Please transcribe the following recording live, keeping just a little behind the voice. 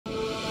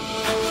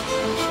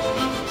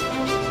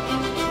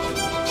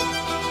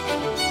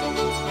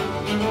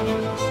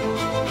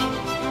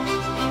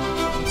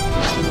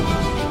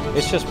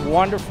just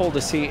wonderful to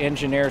see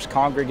engineers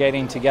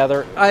congregating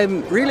together.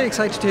 I'm really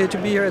excited to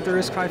be here at the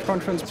RISC-V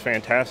conference. It's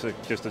fantastic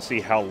just to see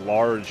how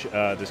large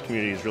this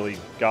community has really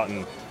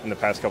gotten in the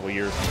past couple of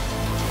years.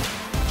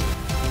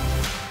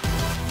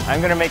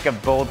 I'm going to make a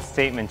bold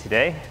statement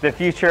today. The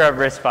future of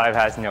RISC-V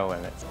has no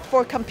limits.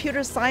 For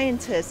computer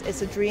scientists,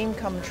 it's a dream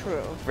come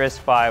true.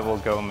 RISC-V will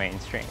go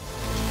mainstream.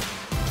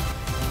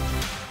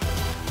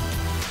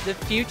 The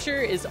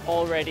future is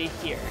already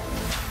here.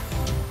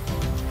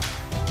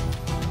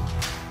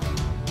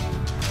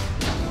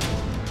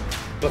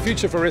 The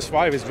future for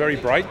RISC-V is very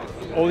bright.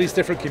 All these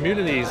different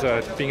communities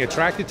are being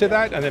attracted to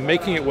that and then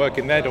making it work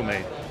in their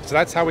domain. So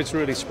that's how it's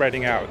really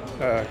spreading out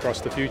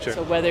across the future.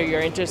 So whether you're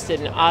interested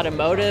in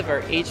automotive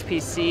or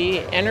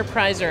HPC,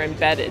 enterprise or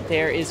embedded,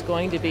 there is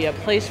going to be a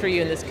place for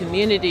you in this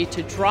community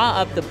to draw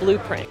up the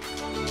blueprint.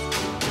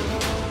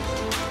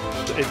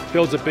 It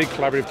builds a big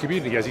collaborative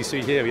community, as you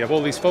see here. We have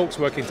all these folks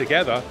working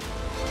together.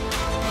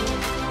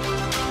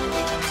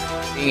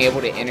 Being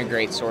able to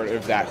integrate sort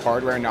of that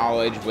hardware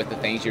knowledge with the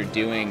things you're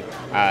doing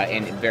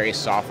in various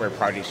software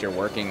projects you're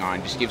working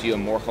on just gives you a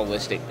more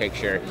holistic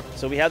picture.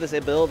 So we have this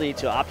ability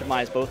to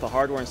optimize both the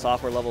hardware and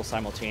software levels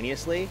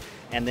simultaneously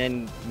and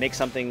then make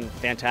something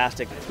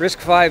fantastic.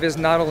 RISC-V is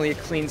not only a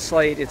clean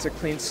slate, it's a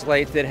clean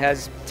slate that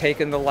has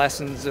taken the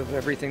lessons of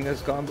everything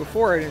that's gone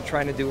before it and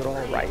trying to do it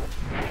all right.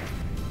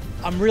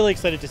 I'm really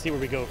excited to see where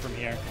we go from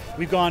here.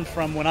 We've gone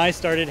from when I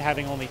started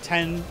having only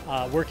 10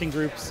 working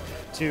groups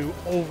to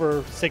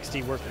over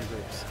 60 working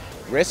groups.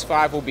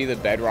 RISC-V will be the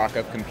bedrock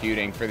of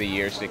computing for the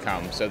years to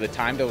come, so the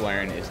time to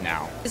learn is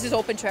now. This is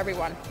open to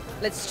everyone.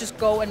 Let's just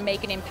go and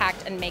make an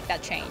impact and make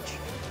that change.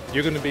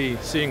 You're going to be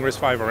seeing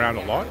RISC-V around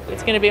a lot.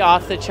 It's going to be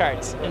off the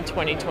charts in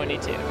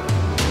 2022.